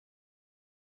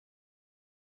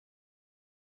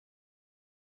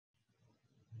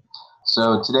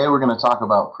So today we're going to talk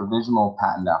about provisional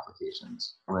patent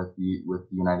applications with the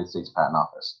United States Patent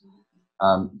Office.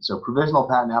 So provisional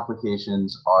patent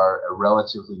applications are a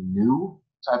relatively new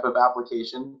type of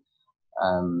application.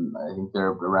 I think they're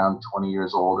around 20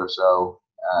 years old or so.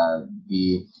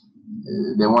 It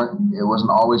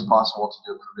wasn't always possible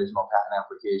to do a provisional patent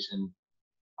application,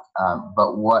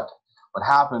 but what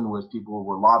happened was people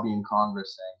were lobbying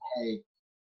Congress saying, hey,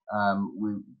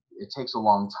 it takes a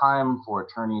long time for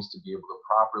attorneys to be able to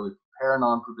properly prepare a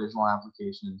non-provisional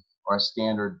application, or a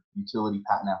standard utility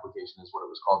patent application is what it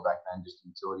was called back then, just a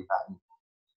utility patent.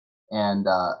 And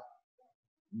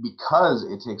because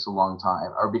it takes a long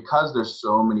time, or because there's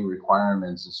so many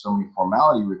requirements and so many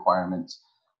formality requirements,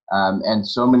 and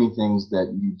so many things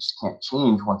that you just can't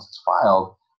change once it's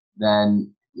filed,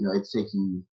 then it's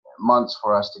taking months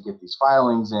for us to get these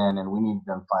filings in, and we need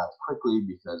them filed quickly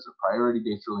because the priority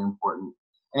date's really important.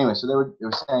 Anyway, so they were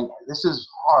saying, this is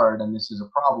hard, and this is a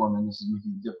problem, and this is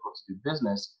making it difficult to do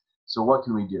business, so what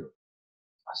can we do?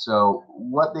 So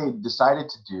what they decided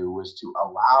to do was to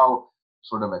allow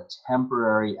sort of a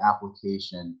temporary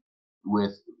application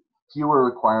with fewer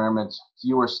requirements,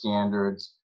 fewer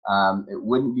standards. It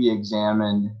wouldn't be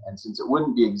examined, and since it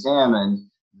wouldn't be examined,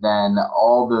 then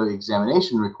all the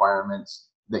examination requirements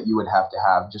that you would have to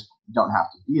have just don't have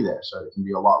to be there, so it can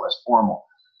be a lot less formal.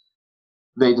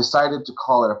 They decided to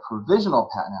call it a provisional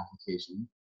patent application.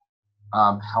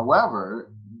 However,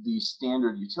 the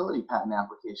standard utility patent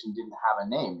application didn't have a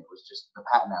name. It was just the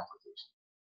patent application.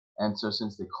 And so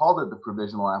since they called it the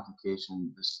provisional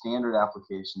application, the standard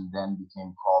application then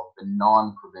became called the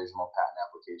non-provisional patent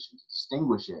application to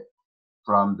distinguish it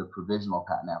from the provisional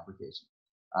patent application.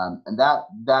 And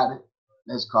that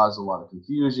has caused a lot of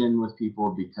confusion with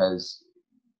people, because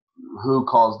who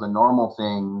calls the normal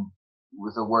thing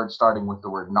with a word starting with the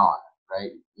word non,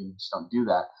 right? You just don't do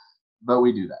that, but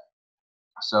we do that.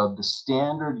 So the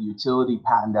standard utility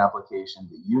patent application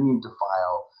that you need to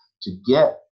file to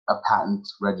get a patent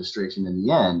registration in the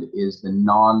end is the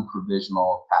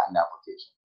non-provisional patent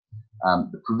application.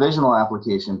 The provisional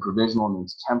application, provisional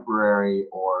means temporary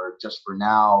or just for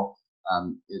now,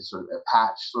 is sort of a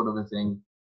patch sort of a thing.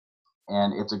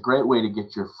 And it's a great way to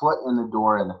get your foot in the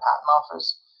door in the patent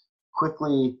office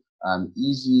quickly,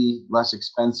 easy, less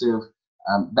expensive.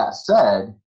 That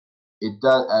said,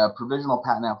 a provisional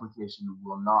patent application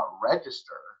will not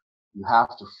register. You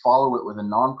have to follow it with a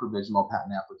non-provisional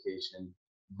patent application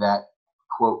that,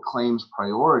 quote, claims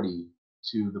priority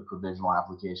to the provisional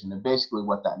application. And basically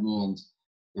what that means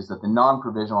is that the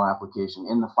non-provisional application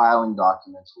in the filing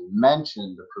documents will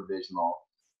mention the provisional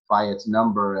by its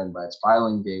number and by its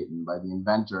filing date and by the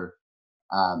inventor.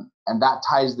 And that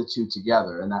ties the two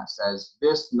together, and that says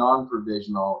this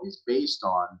non-provisional is based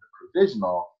on the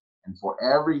provisional, and for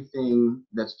everything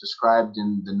that's described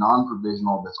in the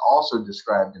non-provisional that's also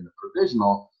described in the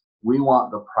provisional, we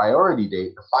want the priority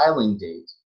date, the filing date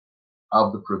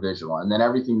of the provisional, and then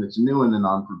everything that's new in the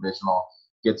non-provisional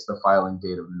gets the filing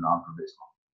date of the non-provisional.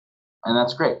 And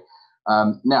that's great.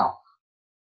 Now,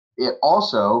 it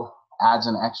also adds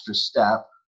an extra step,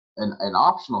 an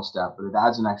optional step, but it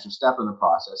adds an extra step in the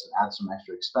process. It adds some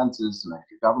extra expenses, some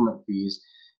extra government fees.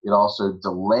 It also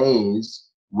delays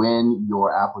when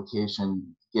your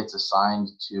application gets assigned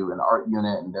to an art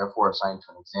unit and therefore assigned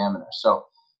to an examiner. So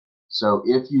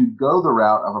if you go the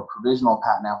route of a provisional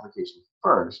patent application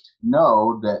first,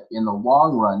 know that in the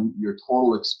long run, your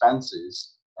total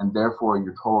expenses and therefore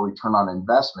your total return on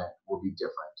investment will be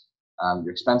different.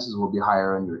 Your expenses will be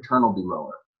higher and your return will be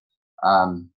lower.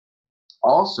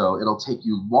 Also, it'll take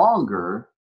you longer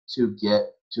to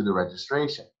get to the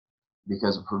registration,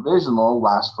 because a provisional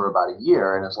lasts for about a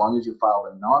year, and as long as you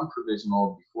file a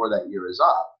non-provisional before that year is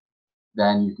up,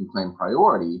 then you can claim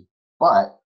priority,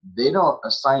 but they don't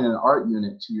assign an art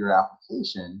unit to your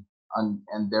application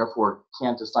and therefore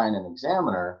can't assign an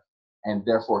examiner, and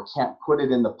therefore can't put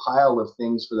it in the pile of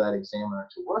things for that examiner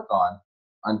to work on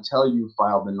until you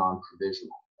file the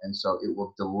non-provisional. And so it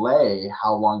will delay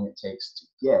how long it takes to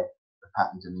get the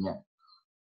patent in the end.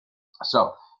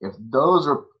 So if those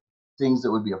are things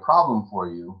that would be a problem for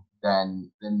you,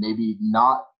 then maybe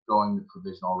not going the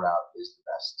provisional route is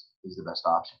the best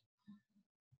option.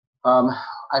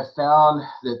 I found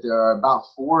that there are about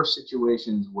 4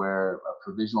 situations where a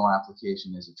provisional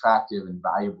application is attractive and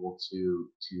valuable to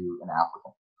an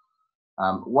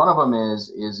applicant. One of them is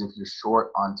if you're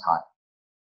short on time.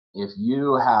 If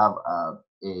you have a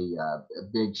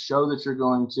big show that you're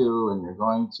going to, and you're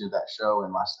going to that show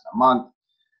in less than a month,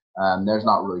 there's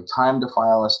not really time to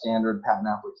file a standard patent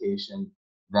application,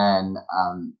 then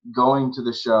going to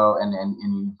the show,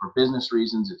 and for business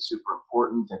reasons, it's super important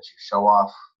important that you show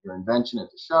off your invention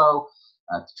at the show,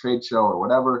 at the trade show or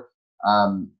whatever.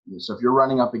 So if you're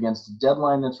running up against a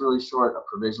deadline that's really short, a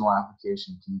provisional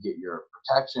application can get your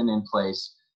protection in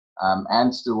place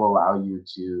and still allow you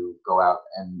to go out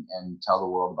and tell the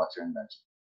world about your invention.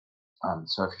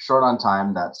 So if you're short on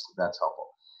time, that's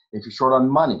helpful. If you're short on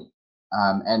money,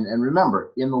 and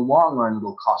remember, in the long run,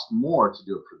 it'll cost more to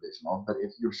do a provisional, but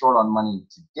if you're short on money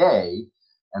today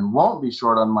and won't be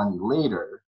short on money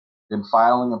later, then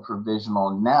filing a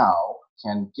provisional now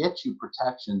can get you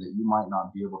protection that you might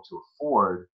not be able to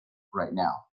afford right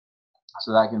now.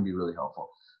 So that can be really helpful.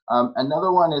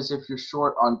 Another one is if you're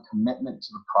short on commitment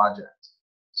to the project.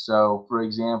 So for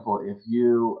example, if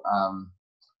you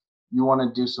want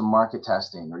to do some market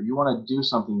testing, or you want to do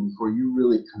something before you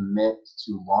really commit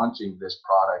to launching this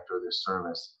product or this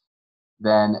service,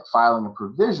 then filing a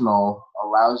provisional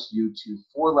allows you to,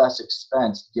 for less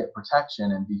expense, get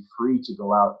protection and be free to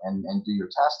go out and do your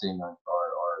testing or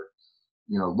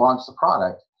launch the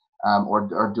product,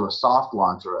 or do a soft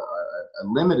launch or a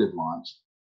limited launch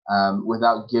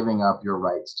without giving up your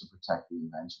rights to protect the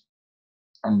invention.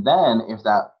 And then if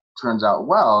that turns out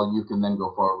well, you can then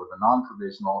go forward with a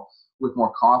non-provisional with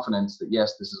more confidence that,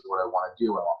 yes, this is what I want to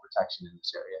do. I want protection in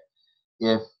this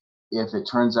area. If it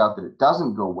turns out that it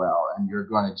doesn't go well and you're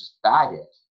going to just bag it,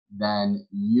 then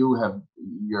you have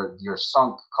your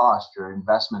sunk cost, your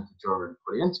investment that you already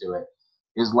put into it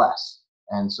is less.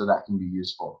 And so that can be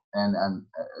useful. And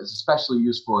it's especially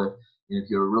useful if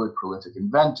you're a really prolific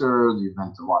inventor, you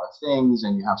invent a lot of things,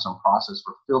 and you have some process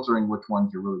for filtering which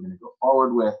ones you're really going to go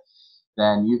forward with.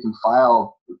 Then you can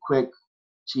file quick,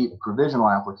 cheap provisional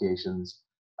applications.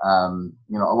 A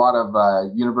lot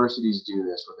of universities do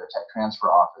this with their tech transfer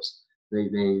office.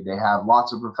 They have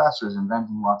lots of professors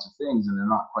inventing lots of things, and they're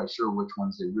not quite sure which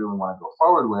ones they really want to go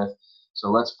forward with. So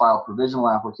let's file provisional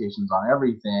applications on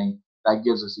everything. That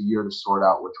gives us a year to sort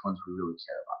out which ones we really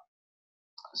care about.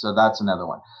 So that's another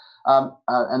one.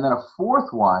 And then a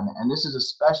fourth one, and this is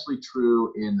especially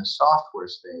true in the software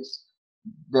space,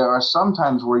 there are some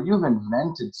times where you've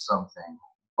invented something,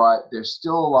 but there's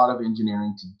still a lot of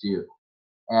engineering to do.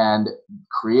 And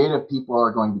creative people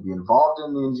are going to be involved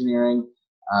in the engineering.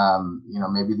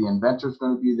 Maybe the inventor's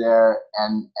going to be there,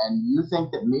 and you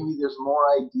think that maybe there's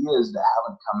more ideas that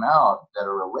haven't come out that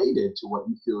are related to what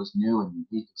you feel is new and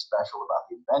unique and special about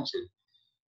the invention,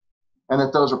 and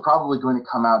that those are probably going to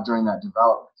come out during that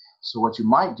development. So what you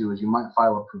might do is you might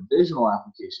file a provisional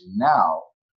application now,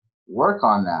 work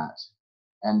on that,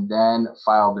 and then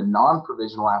file the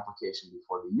non-provisional application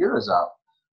before the year is up.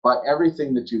 But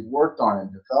everything that you've worked on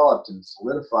and developed and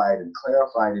solidified and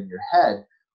clarified in your head,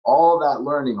 all that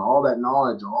learning, all that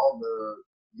knowledge, all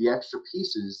the extra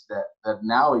pieces that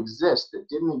now exist that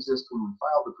didn't exist when we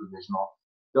filed the provisional,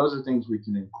 those are things we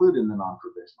can include in the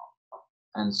non-provisional.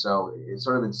 And so it's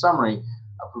sort of in summary,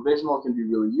 a provisional can be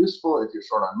really useful if you're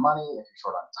short on money, if you're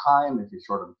short on time, if you're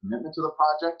short on commitment to the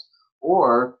project,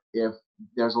 or if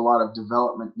there's a lot of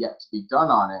development yet to be done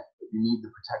on it, but you need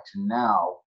the protection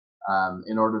now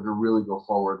in order to really go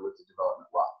forward with the development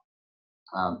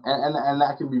well. And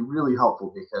that can be really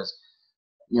helpful because,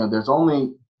 there's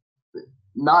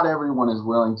not everyone is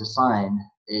willing to sign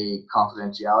a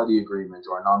confidentiality agreement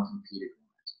or a non-compete agreement.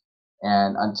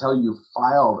 And until you've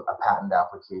filed a patent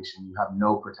application, you have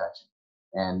no protection.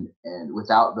 And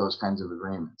without those kinds of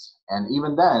agreements. And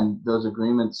even then, those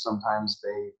agreements sometimes,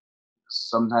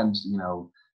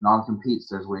 non-competes,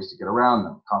 there's ways to get around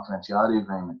them. Confidentiality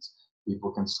agreements,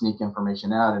 people can sneak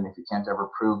information out, and if you can't ever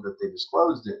prove that they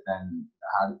disclosed it, then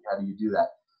how do you do that?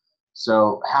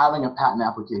 So having a patent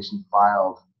application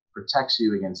filed protects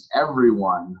you against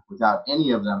everyone without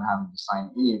any of them having to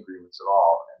sign any agreements at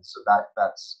all. And so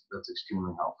that's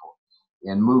extremely helpful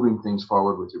in moving things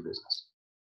forward with your business.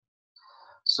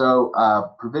 So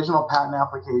provisional patent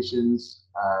applications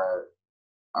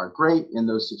are great in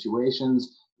those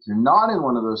situations. If you're not in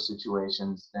one of those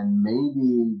situations, then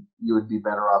maybe you would be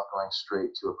better off going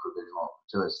straight to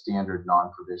a standard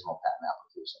non-provisional patent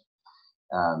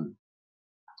application.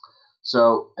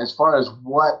 So as far as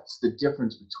what's the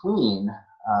difference between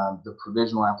the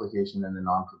provisional application and the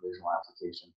non-provisional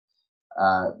application,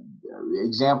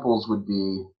 examples would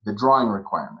be the drawing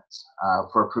requirements.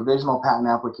 For a provisional patent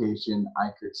application, I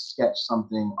could sketch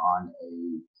something on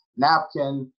a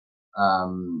napkin,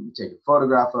 take a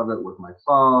photograph of it with my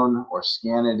phone, or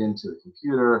scan it into a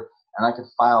computer, and I could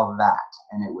file that,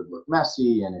 and it would look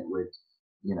messy, and it would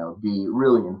be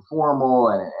really informal,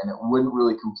 and it wouldn't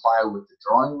really comply with the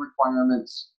drawing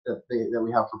requirements that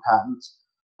we have for patents,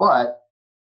 but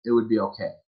it would be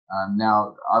okay.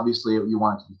 Now, obviously, you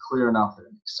want it to be clear enough that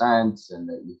it makes sense and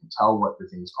that you can tell what the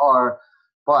things are,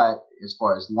 but as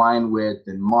far as line width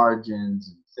and margins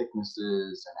and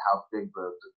thicknesses and how big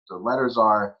the letters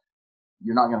are,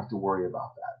 you're not going to have to worry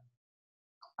about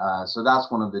that. So that's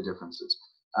one of the differences.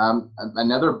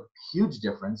 Another huge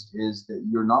difference is that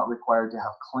you're not required to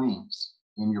have claims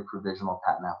in your provisional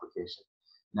patent application.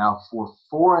 Now, for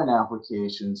foreign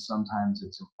applications, sometimes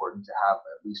it's important to have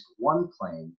at least one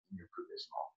claim in your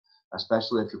provisional,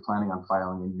 especially if you're planning on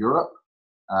filing in Europe.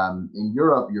 In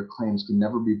Europe, your claims can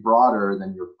never be broader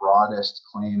than your broadest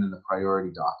claim in the priority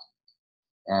document.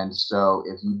 And so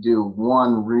if you do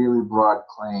one really broad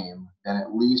claim, then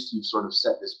at least you've sort of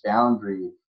set this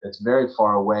boundary that's very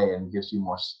far away and gives you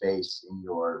more space in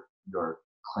your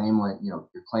claim, your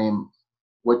claim,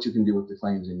 what you can do with the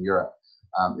claims in Europe.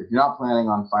 If you're not planning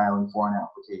on filing foreign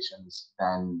applications,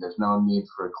 then there's no need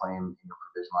for a claim in your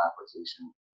provisional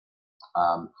application.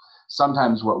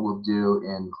 Sometimes what we'll do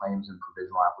in claims and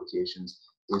provisional applications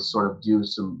is sort of do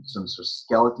some sort of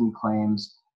skeleton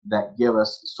claims that give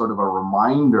us sort of a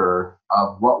reminder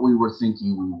of what we were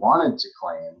thinking we wanted to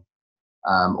claim,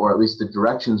 or at least the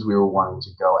directions we were wanting to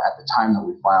go at the time that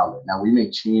we filed it. Now, we may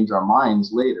change our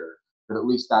minds later, but at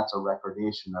least that's a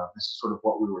recordation of this is sort of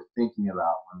what we were thinking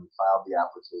about when we filed the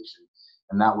application.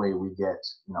 And that way we get,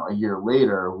 a year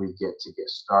later, we get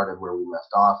started where we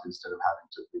left off instead of having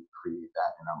to recreate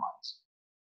that in our minds.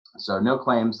 So no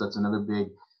claims, that's another big,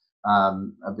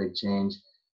 a big change.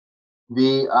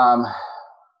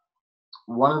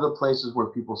 One of the places where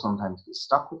people sometimes get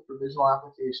stuck with provisional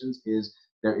applications is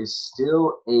there is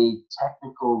still a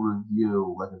technical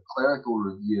review, like a clerical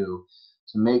review,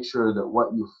 to make sure that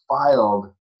what you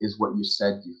filed is what you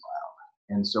said you filed.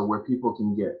 And so where people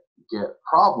can get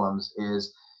problems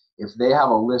is if they have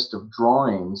a list of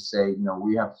drawings, say,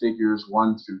 we have figures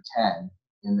 1 through 10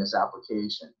 in this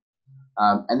application,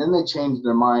 and then they change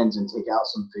their minds and take out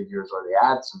some figures or they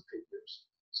add some figures.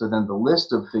 So then the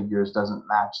list of figures doesn't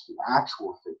match the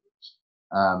actual figures.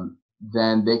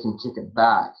 Then they can kick it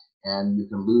back and you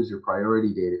can lose your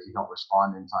priority date if you don't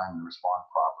respond in time and respond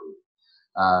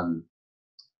properly.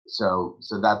 So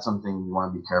that's something you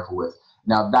want to be careful with.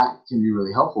 Now that can be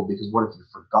really helpful because what if you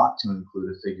forgot to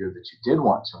include a figure that you did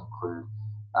want to include?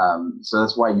 So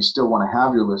that's why you still want to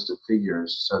have your list of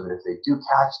figures so that if they do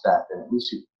catch that, then at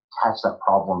least you catch that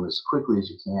problem as quickly as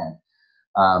you can.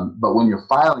 But when you're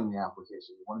filing the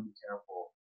application, you want to be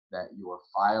careful that you are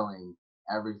filing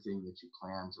everything that you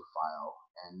plan to file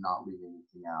and not leaving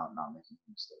anything out, not making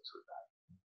mistakes with that.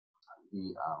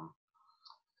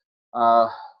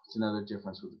 It's another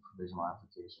difference with the provisional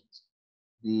applications.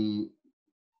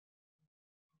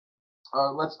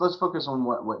 Let's focus on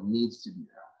what needs to be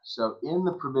there. So in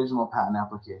the provisional patent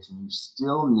application, you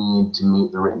still need to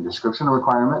meet the written description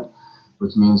requirement,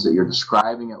 which means that you're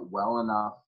describing it well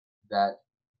enough that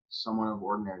someone of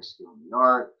ordinary skill in the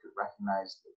art could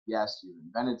recognize that, yes, you've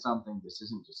invented something. This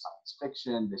isn't just science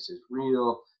fiction. This is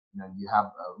real. You have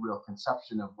a real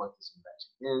conception of what this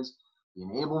invention is. The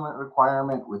enablement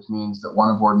requirement, which means that one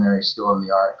of ordinary skill in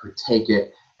the art could take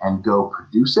it and go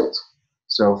produce it.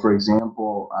 So, for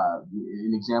example,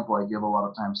 an example I give a lot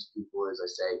of times to people is I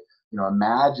say,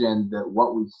 imagine that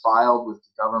what we filed with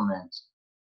the government,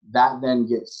 that then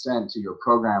gets sent to your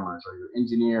programmers or your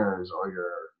engineers or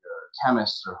your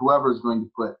chemists or whoever is going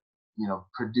to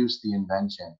produce the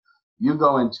invention. You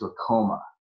go into a coma.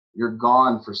 You're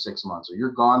gone for 6 months or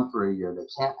you're gone for a year. They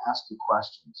can't ask you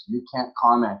questions. You can't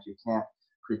comment. You can't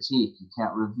critique. You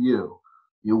can't review.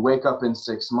 You wake up in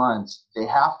 6 months. They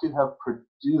have to have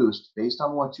produced, based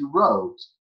on what you wrote,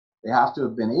 they have to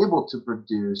have been able to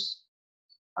produce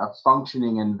a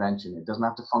functioning invention. It doesn't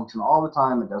have to function all the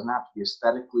time. It doesn't have to be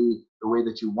aesthetically the way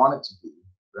that you want it to be,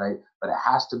 right? But it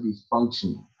has to be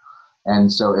functioning.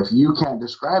 And so if you can't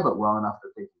describe it well enough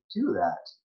that they can do that,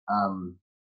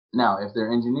 now if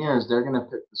they're engineers, they're going to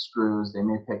pick the screws. They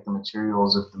may pick the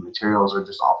materials if the materials are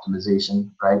just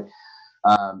optimization, right?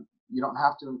 You don't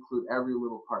have to include every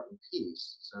little part and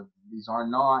piece. So these are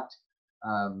not,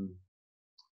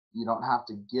 you don't have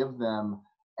to give them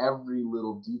every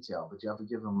little detail, but you have to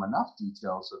give them enough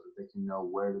detail so that they can know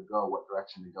where to go, what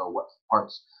direction to go, what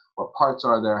parts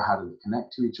are there, how do they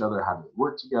connect to each other, how do they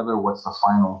work together, what's the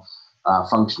final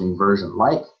functioning version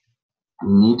like. You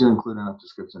need to include enough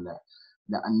description there.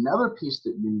 Now, another piece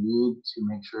that you need to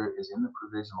make sure is in the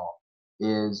provisional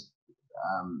is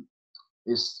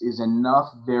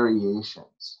enough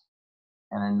variations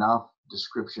and enough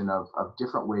description of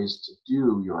different ways to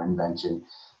do your invention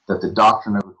that the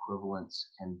doctrine of equivalence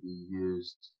can be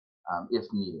used if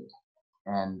needed.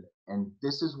 And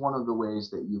this is one of the ways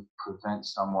that you prevent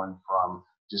someone from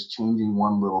just changing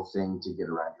one little thing to get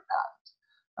around your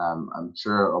I'm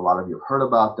sure a lot of you have heard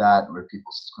about that, where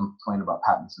people complain about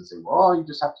patents and say, well, oh, you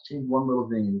just have to change one little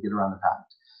thing and you get around the patent.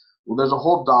 Well, there's a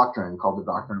whole doctrine called the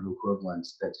doctrine of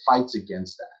equivalence that fights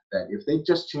against that, that if they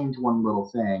just change one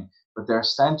little thing, but they're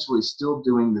essentially still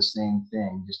doing the same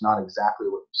thing, just not exactly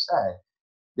what you said,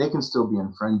 they can still be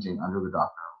infringing under the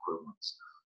doctrine of equivalence.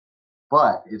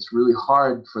 But it's really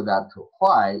hard for that to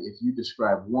apply if you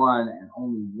describe one and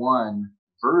only one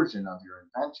version of your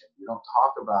invention. You don't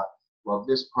talk about, well,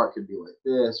 this part could be like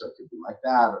this, or it could be like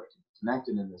that, or it could be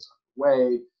connected in this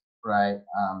way, right?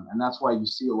 And that's why you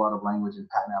see a lot of language in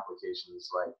patent applications,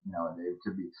 like, it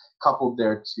could be coupled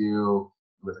there too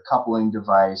with a coupling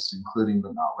device, including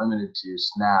but not limited to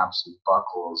snaps and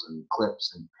buckles and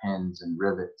clips and pins and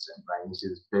rivets, and right, you see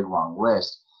this big long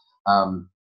list.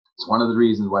 It's one of the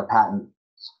reasons why patent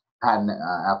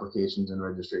applications and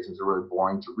registrations are really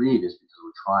boring to read, is because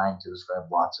we're trying to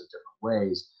describe lots of different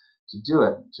ways to do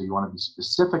it. So you want to be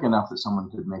specific enough that someone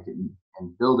could make it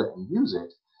and build it and use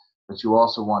it, but you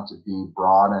also want to be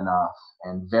broad enough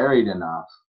and varied enough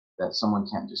that someone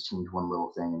can't just change one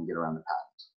little thing and get around the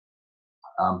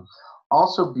patent.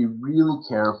 Also, be really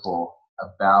careful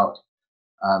about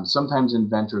sometimes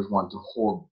inventors want to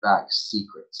hold back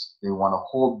secrets. They want to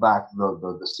hold back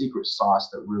the secret sauce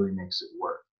that really makes it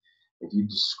work. If you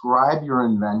describe your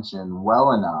invention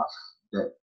well enough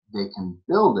that they can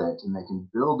build it and they can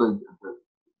build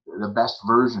the best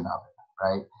version of it,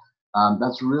 right?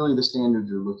 That's really the standard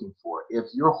you're looking for. If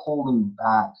you're holding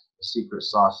back the secret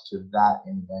sauce to that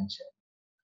invention,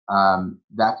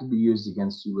 that could be used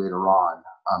against you later on.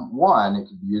 One, it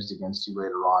could be used against you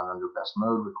later on under best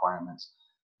mode requirements.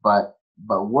 But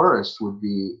worse would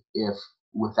be if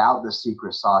without the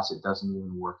secret sauce, it doesn't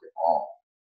even work at all.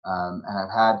 And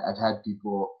I've had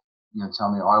people,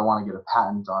 tell me, oh, I want to get a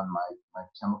patent on my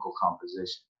chemical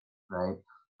composition, right?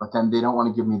 But then they don't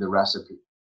want to give me the recipe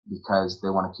because they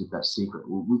want to keep that secret.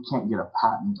 We can't get a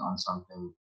patent on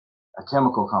something, a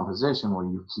chemical composition, where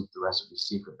you keep the recipe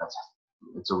secret.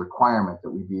 It's a requirement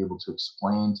that we be able to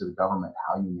explain to the government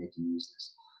how you make and use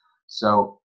this.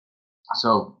 So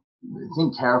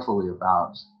think carefully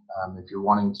about if you're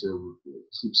wanting to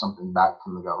keep something back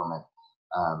from the government,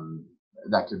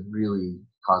 that could really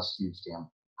cause huge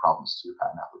problems to your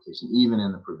patent application, even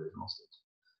in the provisional stage.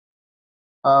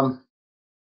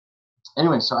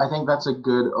 Anyway, so I think that's a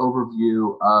good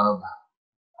overview of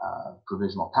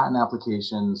provisional patent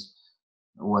applications,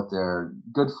 what they're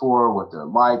good for, what they're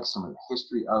like, some of the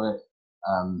history of it.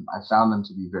 I found them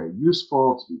to be very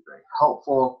useful, to be very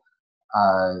helpful.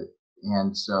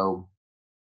 And so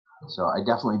I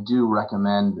definitely do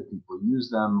recommend that people use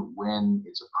them when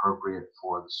it's appropriate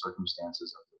for the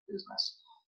circumstances of the business.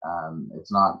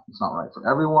 It's not right for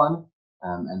everyone,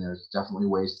 and there's definitely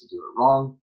ways to do it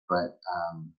wrong, but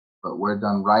where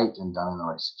done right and done in the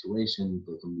right situation,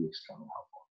 they can be extremely helpful.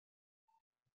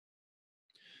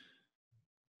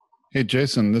 Hey,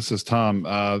 Jason, this is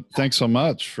Tom. Thanks so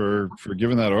much for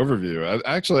giving that overview.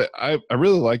 I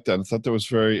really liked that. I thought that was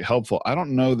very helpful. I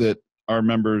don't know that our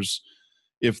members,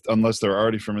 unless they're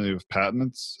already familiar with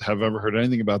patents, have ever heard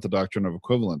anything about the doctrine of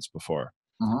equivalence before.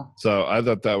 Uh-huh. So I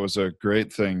thought that was a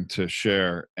great thing to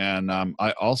share. And I've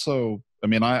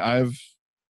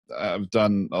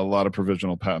done a lot of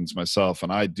provisional patents myself,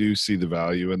 and I do see the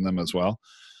value in them as well.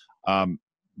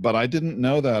 But I didn't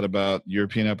know that about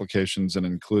European applications and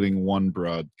including one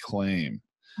broad claim.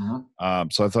 Uh-huh.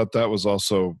 So I thought that was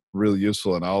also really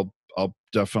useful, and I'll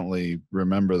definitely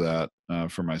remember that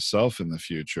for myself in the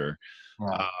future.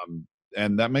 Yeah.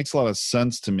 And that makes a lot of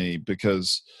sense to me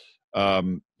because,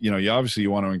 you obviously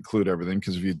you want to include everything,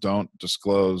 because if you don't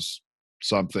disclose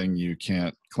something, you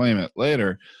can't claim it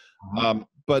later. Uh-huh.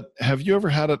 But have you ever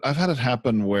had it? I've had it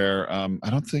happen where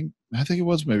I think it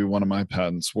was maybe one of my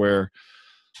patents where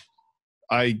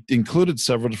I included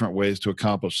several different ways to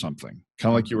accomplish something,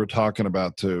 kind of like you were talking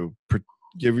about, to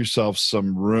give yourself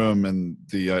some room in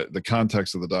the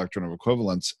context of the doctrine of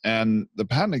equivalence. And the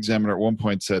patent examiner at one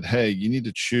point said, hey, you need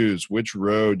to choose which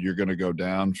road you're going to go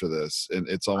down for this. And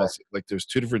it's almost like there's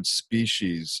two different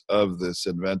species of this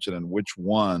invention, and which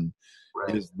one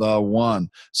is the one.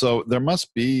 So there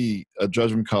must be a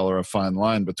judgment call or a fine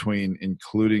line between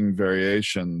including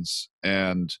variations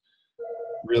and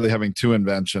really having two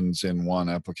inventions in one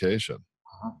application.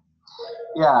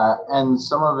 Yeah, and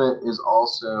some of it is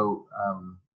also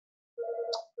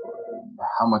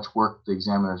how much work the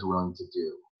examiner is willing to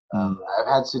do. I've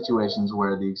had situations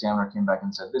where the examiner came back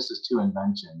and said, this is two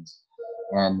inventions.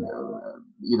 And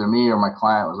either me or my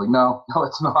client was like, no,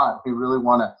 it's not. We really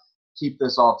want to keep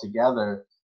this all together.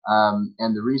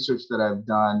 And the research that I've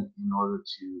done in order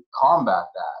to combat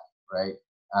that, right,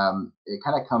 it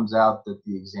kind of comes out that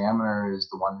the examiner is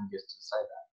the one who gets to decide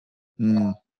that.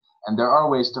 Mm. And there are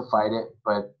ways to fight it,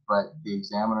 but the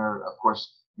examiner, of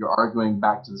course, you're arguing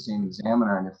back to the same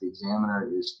examiner, and if the examiner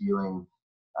is feeling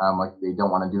like they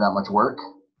don't want to do that much work,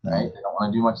 right? They don't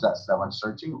want to do that much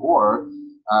searching, or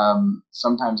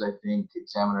sometimes I think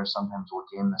examiners sometimes will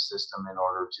game the system in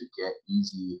order to get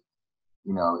easy.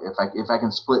 You know, if I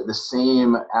can split the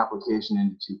same application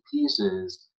into two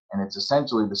pieces, and it's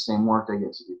essentially the same work I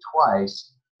get to do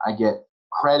twice, I get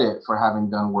credit for having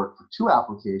done work for two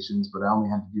applications, but I only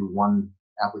had to do one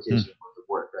application worth of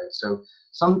work, right? So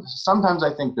sometimes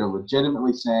I think they're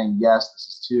legitimately saying, yes, this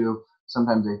is two.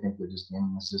 Sometimes I think they're just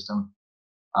gaming the system.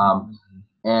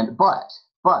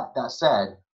 But that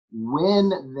said, when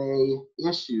they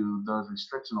issue those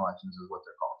restriction elections, is what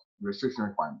they're called, restriction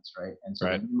requirements, right? And so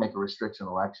when you make a restriction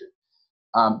election,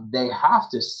 they have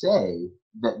to say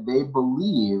that they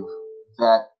believe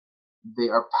that they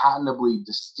are patentably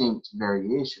distinct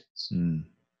variations.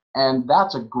 And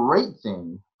that's a great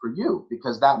thing for you,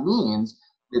 because that means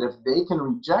that if they can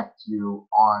reject you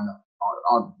on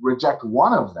reject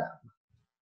one of them,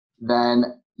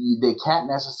 then they can't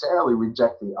necessarily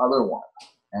reject the other one.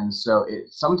 And so it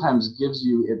sometimes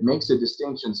it makes a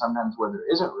distinction sometimes where there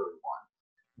isn't really one,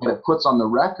 but it puts on the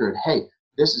record, hey,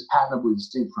 this is patentably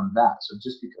distinct from that. So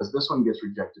just because this one gets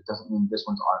rejected doesn't mean this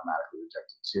one's automatically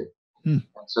rejected too. And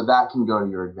so that can go to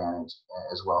your advantage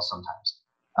as well sometimes.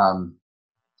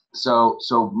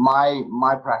 So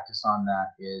my practice on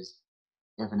that is,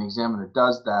 if an examiner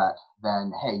does that,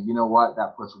 then hey, you know what?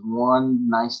 That puts one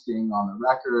nice thing on the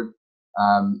record.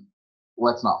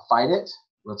 Let's not fight it.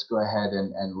 Let's go ahead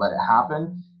and let it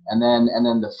happen. And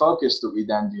then the focus that we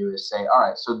then do is say, all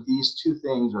right, so these two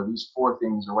things or these four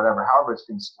things or whatever, however it's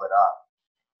being split up,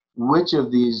 which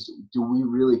of these do we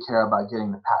really care about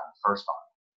getting the patent first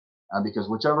on? Because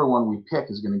whichever one we pick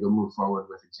is going to go move forward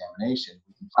with examination.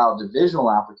 We can file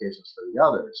divisional applications for the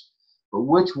others, but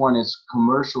which one is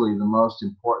commercially the most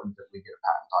important that we get a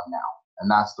patent on now?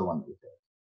 And that's the one that we pick.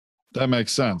 That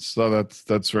makes sense. So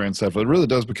that's very insightful. It really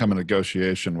does become a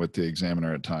negotiation with the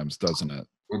examiner at times, doesn't it?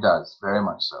 It does, very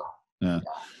much so. Yeah.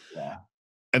 Yeah.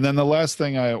 And then the last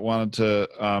thing I wanted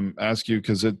to ask you,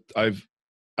 because I've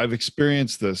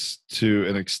experienced this to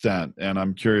an extent, and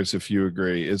I'm curious if you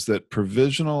agree, is that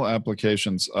provisional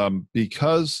applications,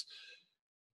 because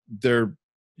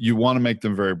you want to make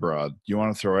them very broad. You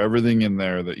want to throw everything in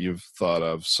there that you've thought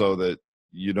of so that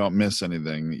you don't miss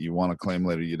anything that you want to claim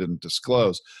later you didn't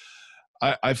disclose.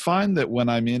 I find that when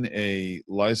I'm in a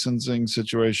licensing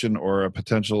situation or a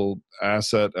potential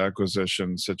asset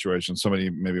acquisition situation,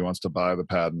 somebody maybe wants to buy the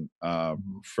patent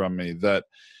from me, that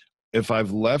if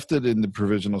I've left it in the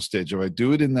provisional stage, if I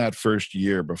do it in that first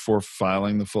year before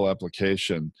filing the full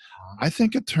application, I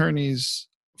think attorneys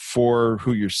for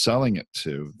who you're selling it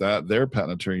to, that their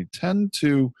patent attorney, tend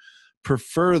to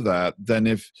prefer that than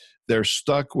if they're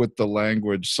stuck with the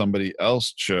language somebody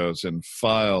else chose and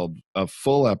filed a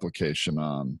full application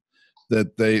on,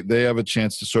 that they have a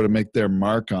chance to sort of make their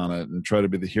mark on it and try to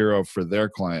be the hero for their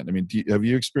client. I mean, have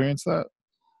you experienced that?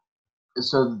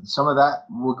 So some of that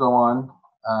will go on.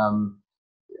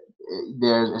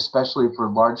 There's, especially for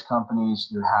large companies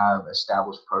who have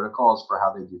established protocols for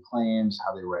how they do claims,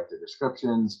 how they write their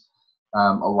descriptions.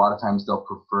 A lot of times they'll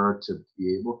prefer to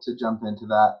be able to jump into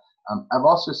that. I've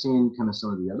also seen kind of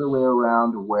some of the other way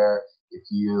around, where if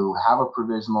you have a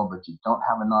provisional but you don't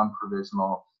have a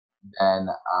non-provisional, then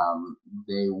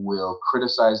they will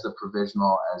criticize the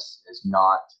provisional as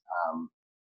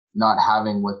not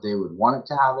having what they would want it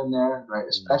to have in there, right?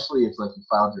 Especially if like you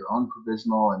filed your own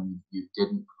provisional and you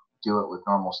didn't do it with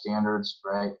normal standards,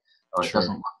 right? Or it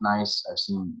doesn't look nice. I've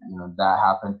seen that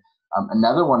happen.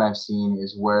 Another one I've seen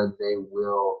is where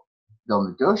they'll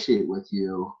negotiate with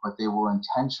you, but they will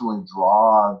intentionally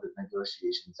draw the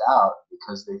negotiations out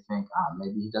because they think,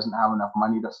 maybe he doesn't have enough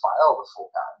money to file the full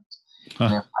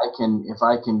patent. And if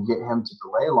I can get him to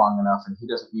delay long enough and he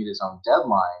doesn't meet his own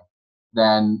deadline,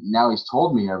 then now he's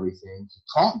told me everything. He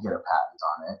can't get a patent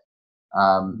on it.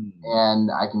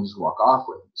 And I can just walk off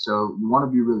with it. So you want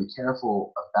to be really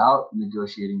careful about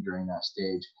negotiating during that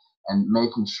stage and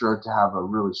making sure to have a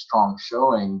really strong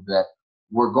showing that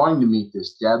we're going to meet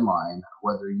this deadline,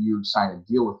 whether you sign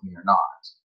a deal with me or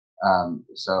not.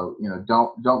 So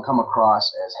don't come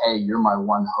across as, hey, you're my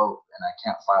one hope and I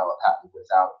can't file a patent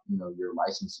without your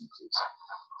licensing fees.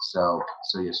 So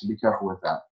be careful with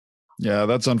that. Yeah,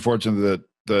 that's unfortunate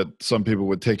that some people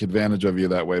would take advantage of you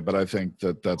that way, but I think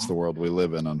that's the world we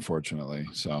live in, unfortunately.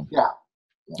 So yeah.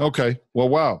 Okay. Well,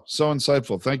 wow. So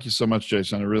insightful. Thank you so much,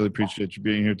 Jason. I really appreciate you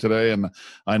being here today. And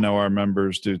I know our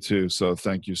members do too. So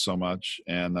thank you so much.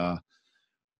 And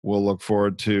we'll look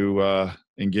forward to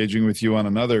engaging with you on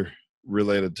another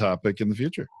related topic in the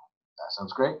future. That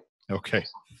sounds great. Okay.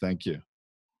 Thank you.